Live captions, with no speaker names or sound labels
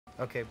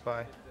Okay,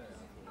 bye.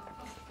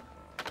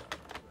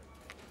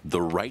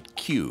 The right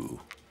cue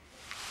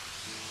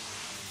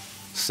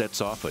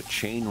sets off a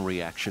chain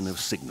reaction of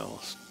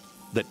signals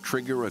that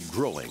trigger a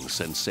growing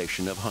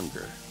sensation of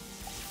hunger.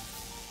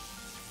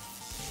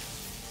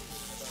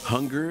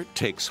 Hunger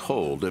takes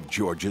hold of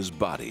George's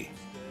body.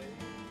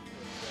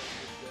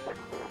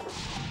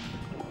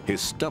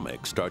 His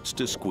stomach starts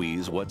to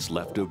squeeze what's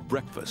left of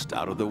breakfast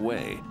out of the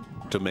way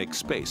to make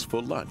space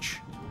for lunch.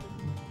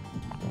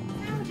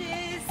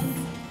 Sandwiches!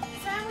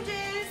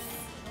 Sandwiches!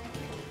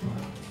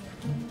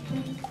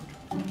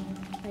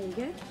 There you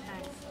go.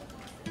 Thanks.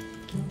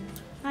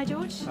 Hi,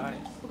 George. Hi.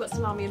 We've got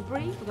salami and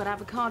brie, we've got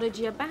avocado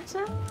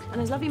ciabatta, and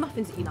there's lovely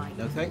muffins that you like.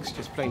 No thanks,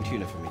 just plain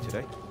tuna for me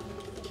today.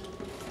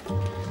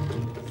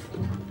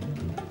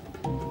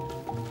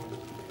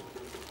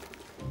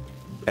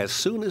 As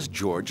soon as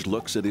George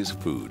looks at his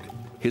food,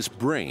 his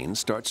brain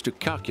starts to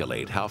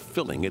calculate how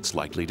filling it's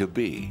likely to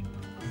be.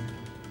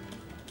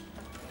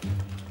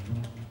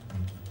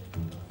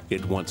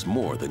 It wants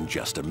more than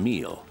just a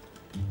meal.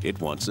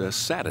 It wants a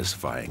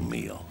satisfying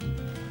meal.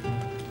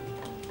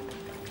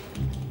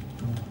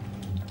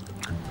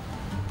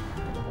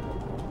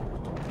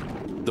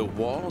 The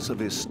walls of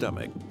his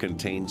stomach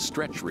contain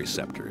stretch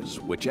receptors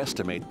which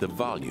estimate the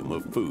volume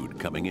of food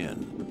coming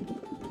in,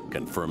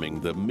 confirming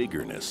the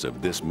meagerness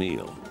of this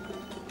meal.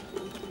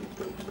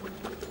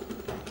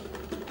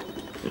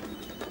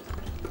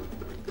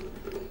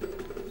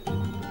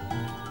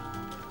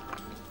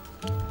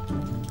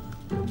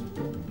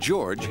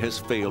 George has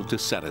failed to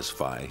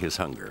satisfy his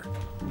hunger.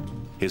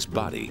 His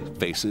body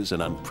faces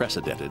an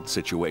unprecedented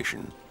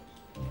situation.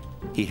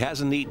 He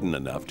hasn't eaten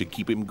enough to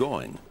keep him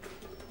going.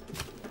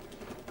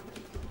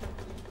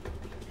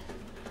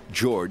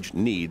 George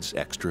needs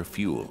extra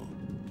fuel.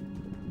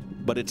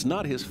 But it's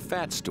not his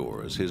fat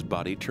stores his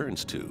body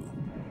turns to.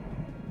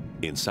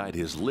 Inside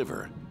his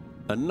liver,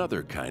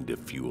 another kind of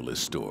fuel is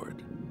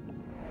stored.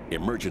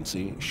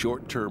 Emergency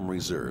short-term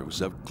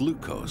reserves of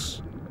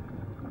glucose.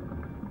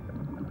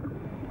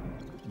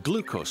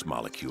 Glucose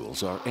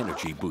molecules are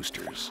energy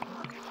boosters.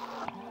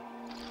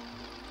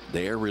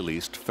 They are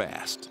released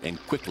fast and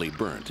quickly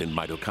burnt in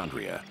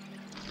mitochondria.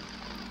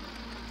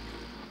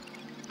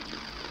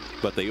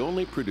 But they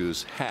only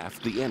produce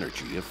half the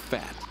energy of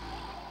fat.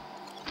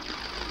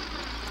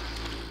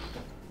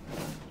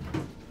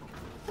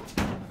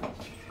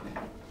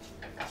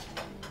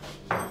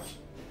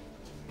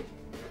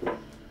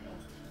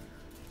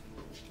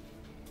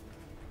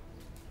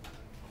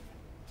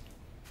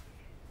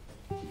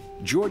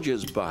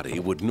 George's body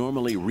would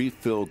normally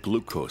refill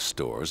glucose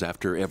stores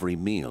after every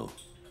meal.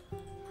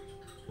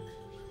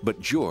 But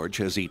George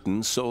has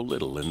eaten so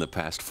little in the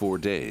past 4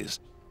 days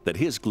that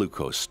his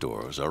glucose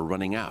stores are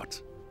running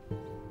out.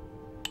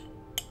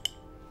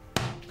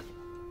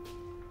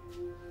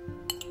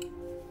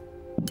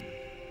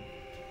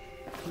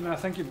 I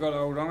think you've got it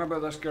all wrong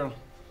about this girl.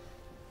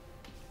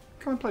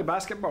 Come and play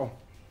basketball.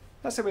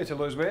 That's the way to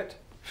lose weight.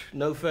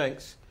 No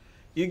thanks.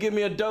 You give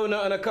me a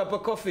donut and a cup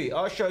of coffee,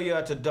 I'll show you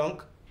how to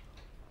dunk.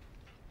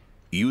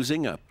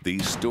 Using up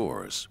these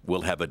stores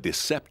will have a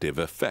deceptive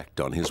effect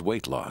on his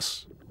weight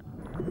loss.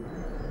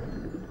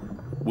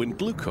 When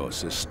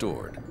glucose is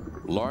stored,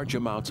 large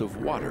amounts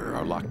of water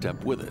are locked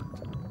up with it.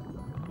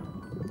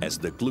 As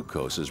the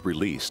glucose is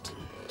released,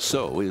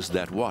 so is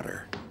that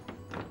water.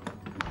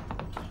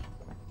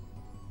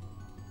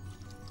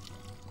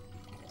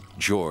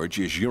 George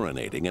is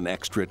urinating an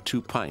extra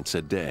 2 pints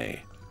a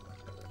day,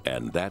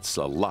 and that's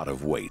a lot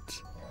of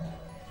weight.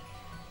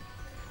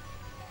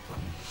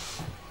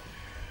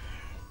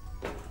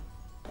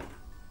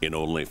 In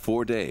only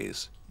 4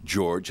 days,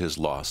 George has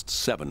lost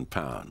 7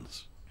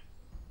 pounds.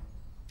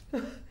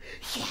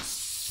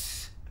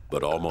 Yes!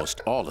 But almost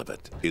all of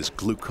it is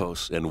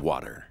glucose and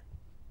water.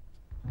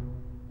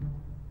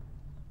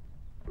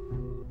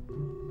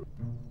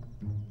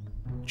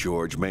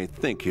 George may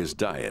think his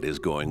diet is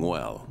going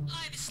well.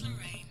 Hi, this is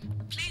Lorraine.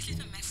 Please leave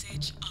a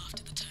message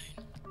after the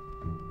tone.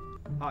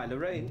 Hi,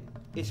 Lorraine.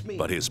 It's me.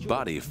 But his George.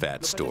 body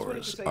fat Look,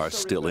 stores I are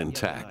just still wanted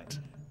to say sorry about intact. the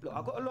other night. Look,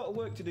 I've got a lot of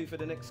work to do for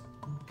the next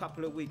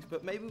couple of weeks,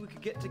 but maybe we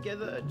could get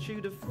together and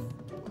tune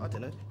I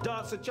don't know,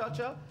 dance a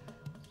cha-cha?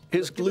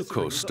 His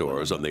glucose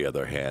stores, on the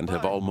other hand,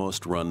 have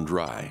almost run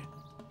dry.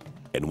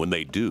 And when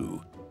they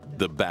do,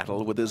 the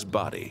battle with his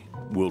body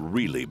will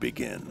really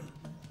begin.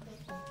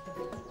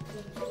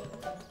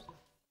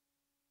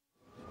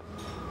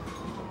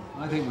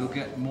 I think we'll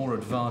get more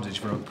advantage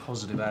from a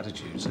positive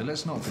attitude, so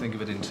let's not think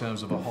of it in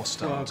terms of a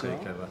hostile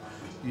takeover.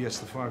 Yes,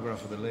 the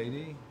photograph of the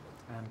lady.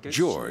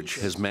 George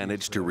has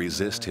managed to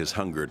resist his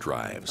hunger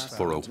drives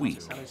for a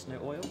week.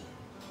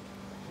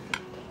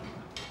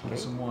 Get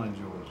some wine,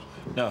 George.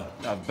 No,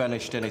 I've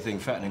banished anything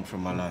fattening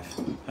from my life.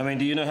 I mean,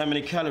 do you know how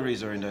many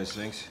calories are in those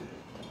things?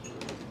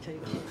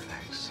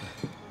 Thanks.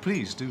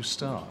 Please do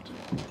start.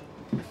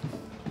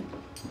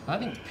 I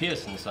think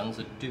Pearson Sons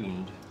are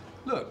doomed.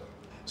 Look,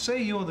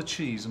 say you're the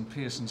cheese and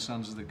Pearson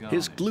Sons are the garnish.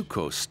 His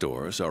glucose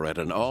stores are at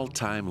an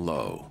all-time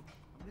low.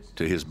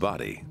 To his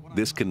body,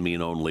 this can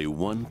mean only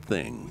one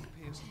thing: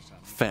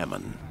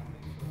 famine.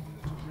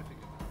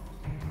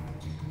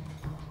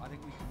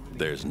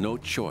 There's no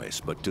choice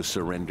but to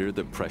surrender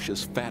the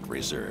precious fat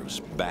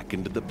reserves back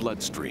into the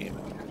bloodstream.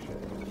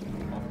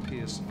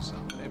 Pearson,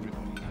 son,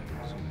 everybody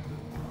knows.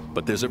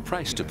 But there's a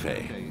price to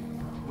pay. Okay,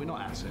 we're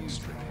not asset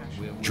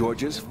strippers.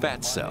 George's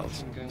fat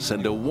cells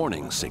send a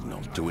warning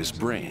signal to his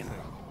brain,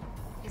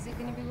 Is it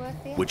going to be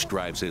worth it? which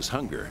drives his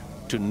hunger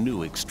to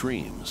new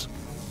extremes.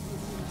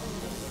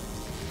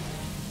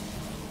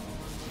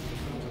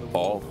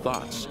 All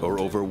thoughts are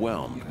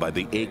overwhelmed by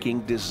the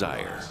aching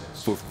desire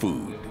for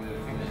food.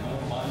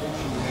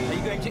 Are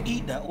you going to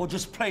eat that or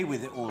just play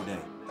with it all day?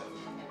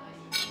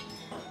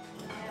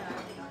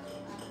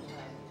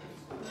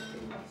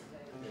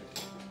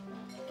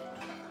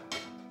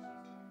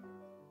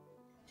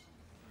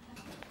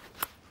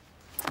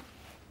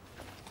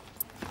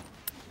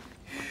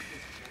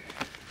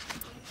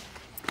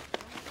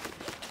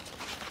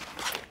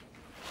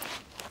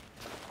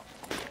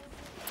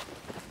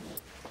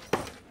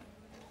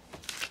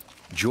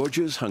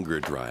 George's hunger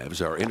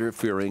drives are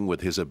interfering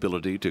with his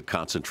ability to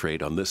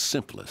concentrate on the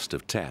simplest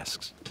of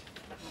tasks.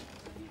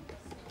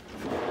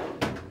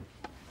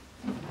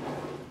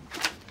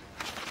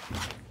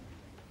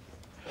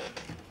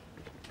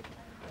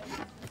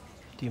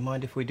 Do you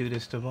mind if we do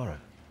this tomorrow?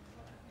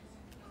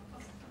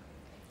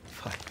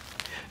 Fine.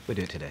 We'll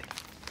do it today.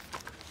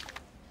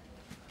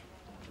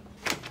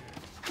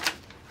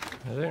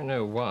 I don't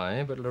know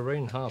why, but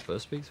Lorraine Harper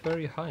speaks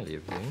very highly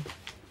of you.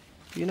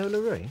 You know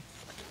Lorraine?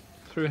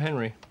 Through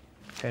Henry.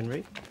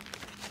 Henry?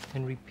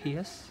 Henry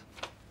Pierce?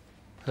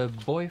 Her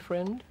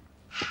boyfriend?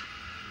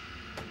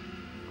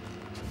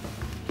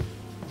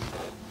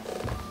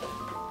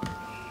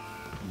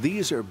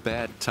 These are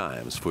bad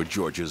times for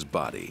George's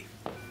body.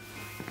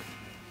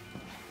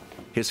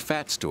 His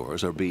fat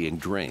stores are being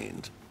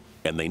drained,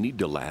 and they need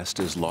to last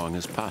as long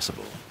as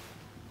possible.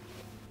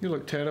 You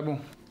look terrible.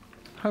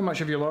 How much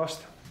have you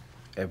lost?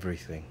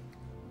 Everything.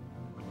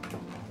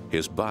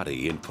 His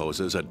body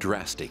imposes a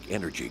drastic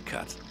energy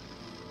cut.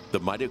 The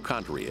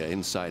mitochondria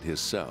inside his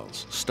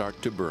cells start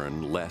to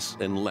burn less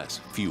and less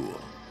fuel.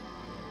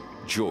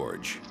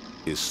 George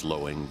is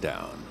slowing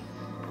down.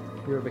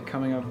 You're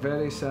becoming a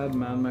very sad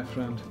man, my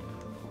friend.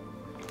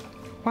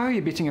 Why are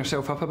you beating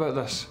yourself up about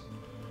this?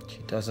 She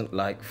doesn't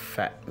like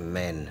fat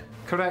men.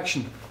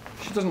 Correction.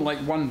 She doesn't like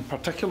one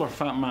particular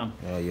fat man.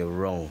 Oh, you're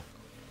wrong.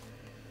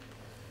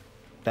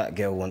 That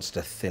girl wants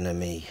the thinner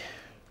me.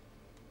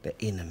 The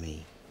inner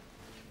me.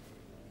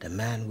 The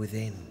man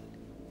within.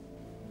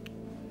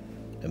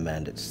 The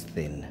man that's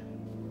thin.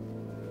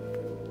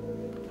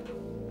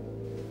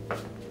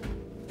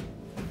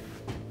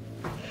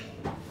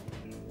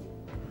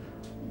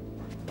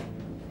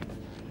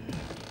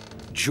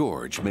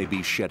 George may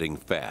be shedding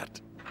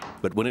fat,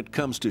 but when it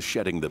comes to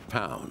shedding the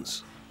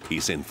pounds,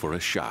 he's in for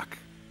a shock.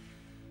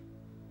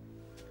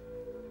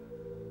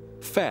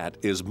 Fat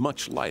is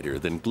much lighter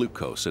than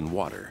glucose and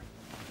water,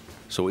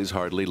 so he's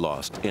hardly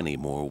lost any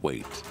more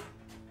weight.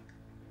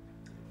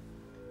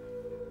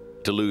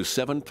 To lose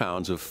 7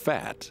 pounds of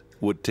fat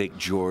would take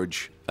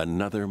George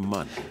another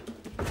month.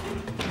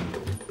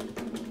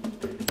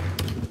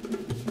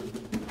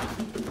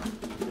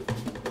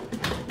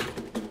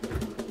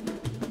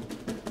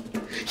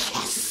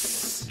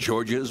 Yes!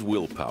 George's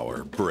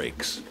willpower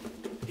breaks.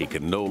 He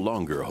can no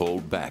longer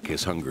hold back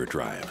his hunger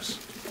drives.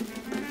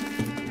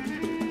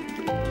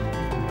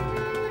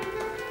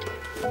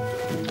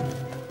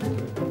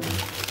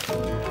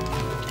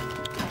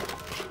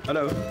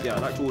 Hello? Yeah,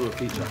 I'd like to order a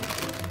pizza.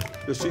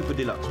 The super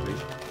deluxe, please.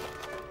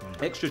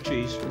 Extra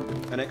cheese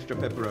and extra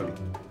pepperoni.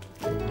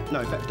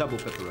 No, in fact, double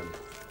pepperoni.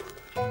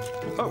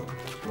 Oh,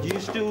 do you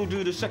still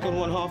do the second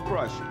one half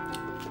price?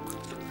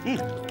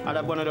 I'd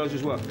have one of those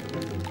as well.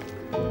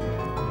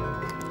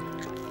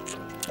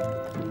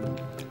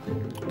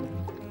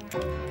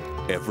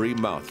 Every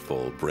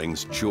mouthful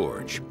brings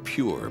George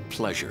pure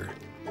pleasure,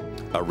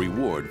 a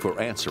reward for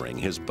answering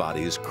his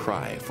body's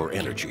cry for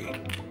energy.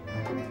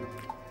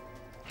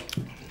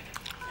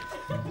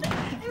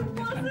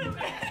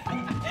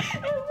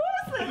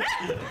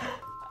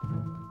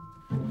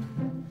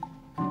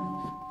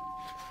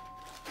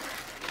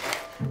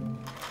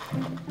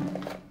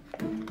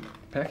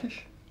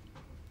 Peckish?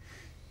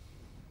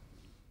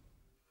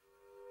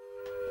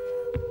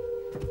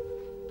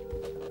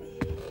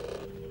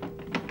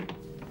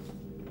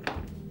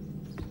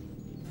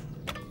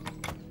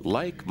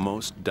 Like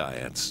most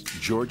diets,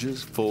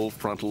 George's full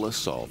frontal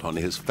assault on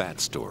his fat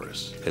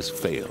stores has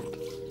failed.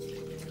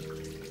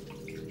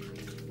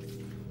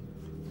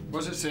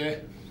 What's it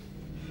say?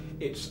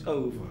 It's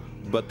over.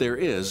 But there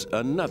is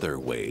another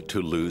way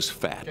to lose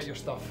fat. Get your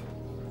stuff.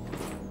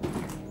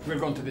 We're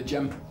going to the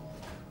gym.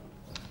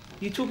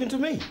 You talking to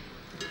me?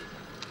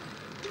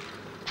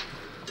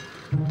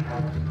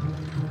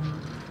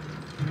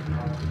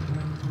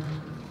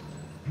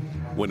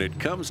 When it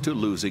comes to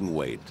losing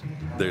weight,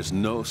 there's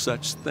no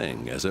such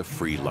thing as a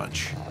free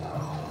lunch.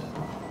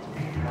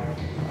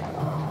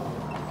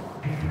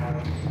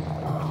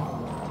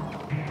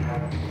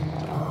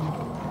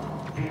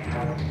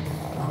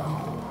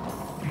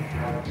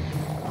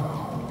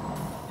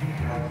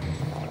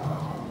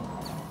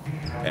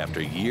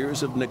 After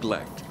years of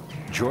neglect,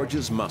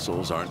 George's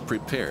muscles aren't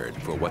prepared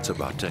for what's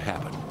about to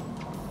happen.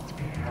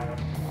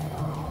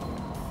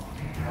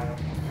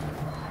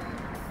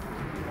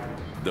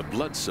 The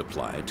blood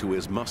supply to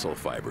his muscle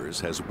fibers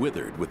has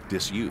withered with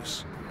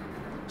disuse,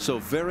 so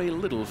very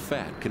little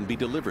fat can be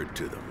delivered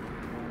to them.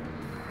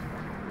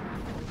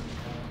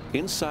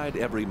 Inside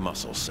every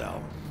muscle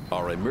cell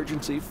are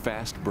emergency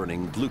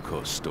fast-burning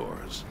glucose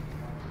stores.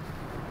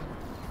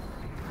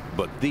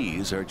 But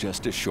these are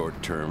just a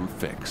short-term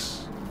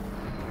fix.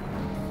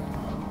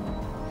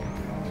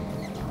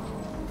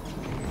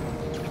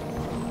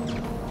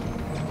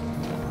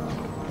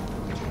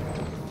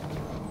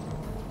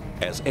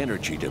 As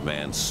energy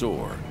demands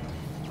soar,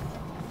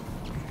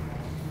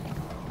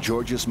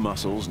 George's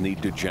muscles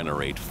need to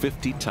generate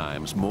 50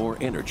 times more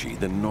energy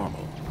than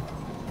normal.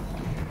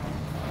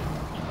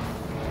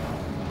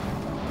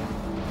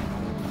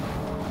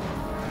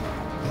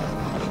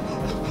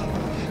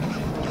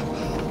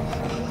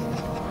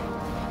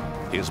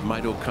 His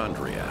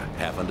mitochondria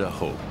haven't a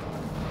hope.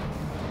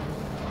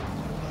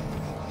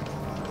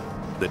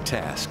 The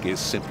task is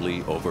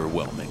simply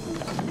overwhelming.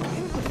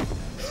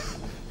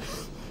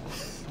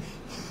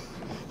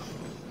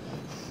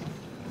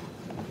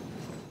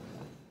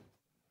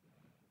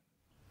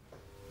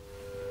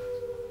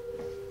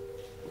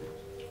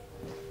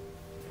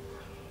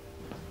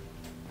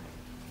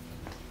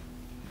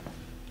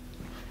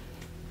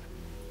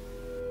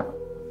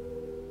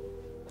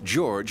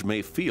 George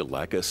may feel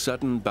like a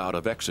sudden bout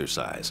of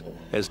exercise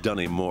has done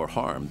him more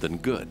harm than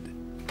good.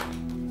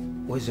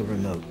 Where's the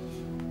remote?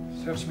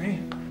 Serves me.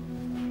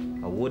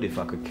 I would if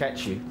I could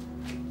catch you.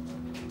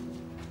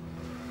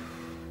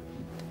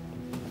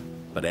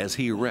 But as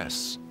he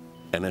rests,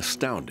 an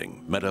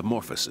astounding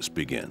metamorphosis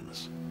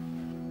begins.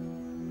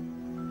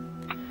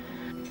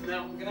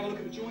 Now, we're gonna have a look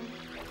at the joint.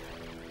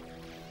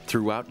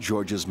 Throughout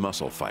George's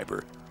muscle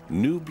fiber,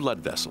 new blood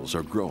vessels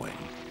are growing,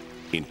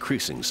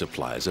 increasing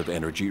supplies of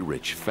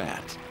energy-rich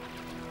fat.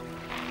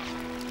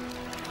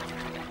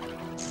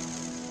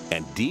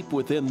 And deep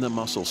within the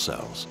muscle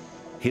cells,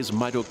 his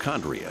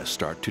mitochondria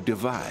start to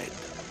divide,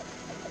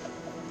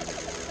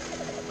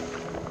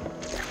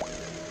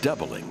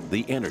 doubling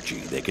the energy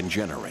they can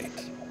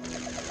generate.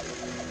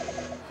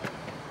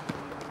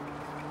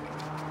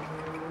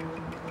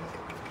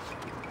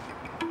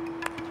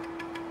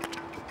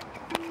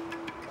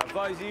 I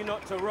advise you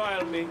not to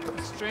rile me.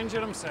 The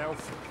stranger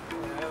himself.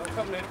 Yeah, I'm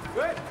coming in.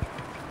 Good.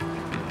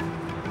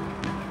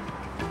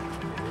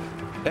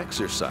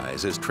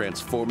 Exercise is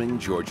transforming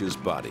George's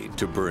body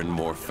to burn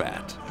more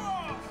fat.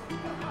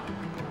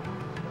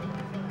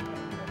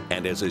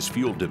 And as his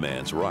fuel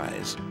demands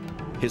rise,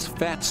 his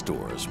fat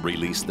stores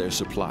release their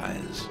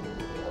supplies.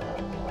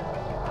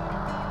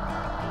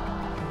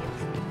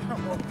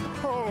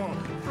 Oh,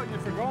 thought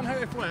you'd forgotten how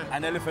to play.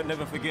 An elephant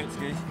never forgets,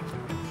 Keith.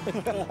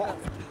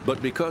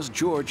 But because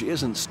George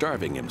isn't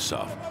starving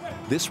himself,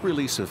 this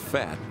release of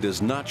fat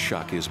does not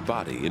shock his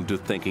body into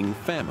thinking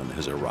famine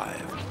has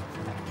arrived.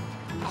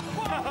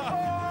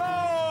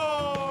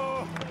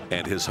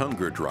 And his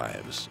hunger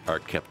drives are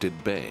kept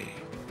at bay.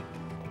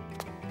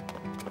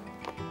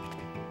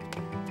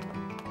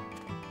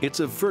 It's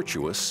a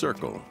virtuous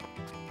circle.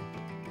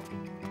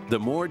 The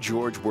more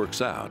George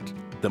works out,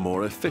 the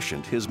more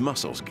efficient his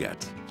muscles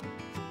get.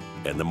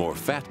 And the more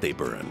fat they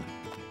burn,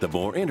 the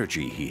more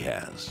energy he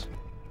has.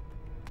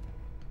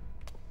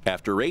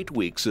 After 8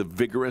 weeks of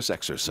vigorous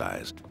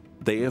exercise,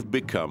 they have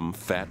become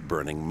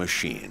fat-burning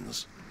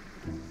machines.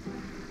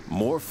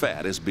 More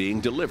fat is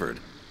being delivered,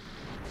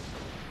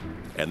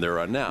 and there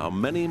are now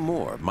many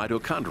more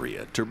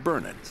mitochondria to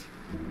burn it.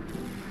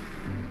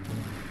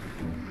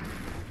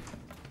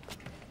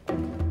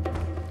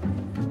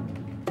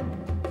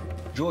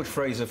 George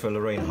Fraser for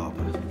Lorraine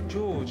Harper.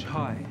 George,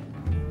 hi.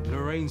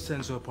 Lorraine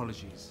sends her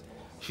apologies.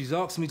 She's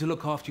asked me to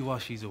look after you while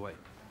she's away.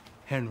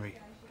 Henry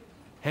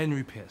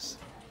Pierce.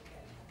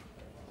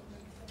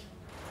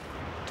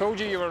 Told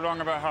you were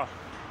wrong about her.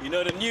 You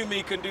know the new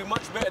me can do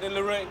much better than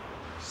Lorraine.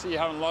 See, you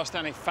haven't lost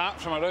any fat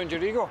from around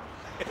your ego.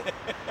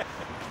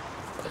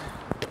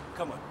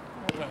 Come on.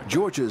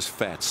 George's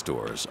fat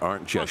stores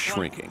aren't just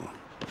shrinking.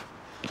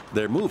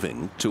 They're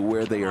moving to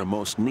where they are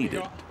most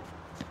needed.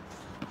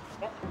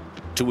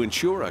 To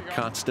ensure a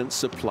constant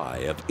supply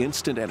of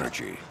instant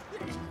energy,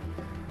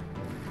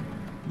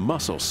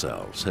 muscle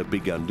cells have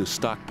begun to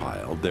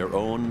stockpile their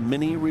own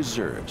mini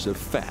reserves of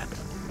fat.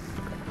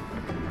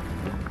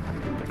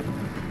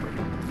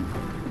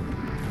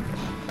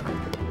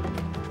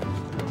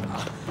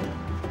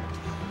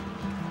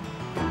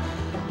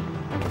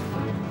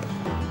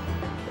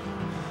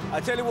 I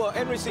tell you what,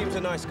 Henry seems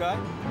a nice guy.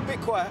 A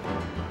bit quiet.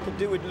 Could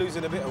do with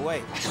losing a bit of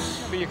weight.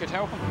 Maybe you could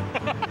help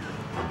him.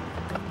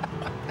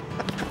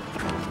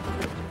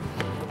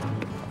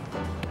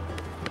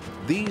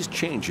 These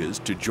changes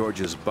to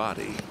George's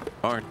body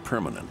aren't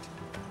permanent.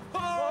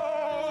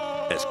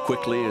 As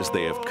quickly as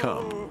they have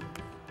come,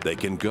 they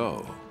can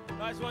go.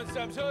 Nice one,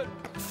 Samson.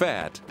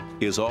 Fat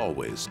is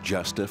always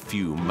just a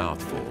few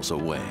mouthfuls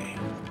away.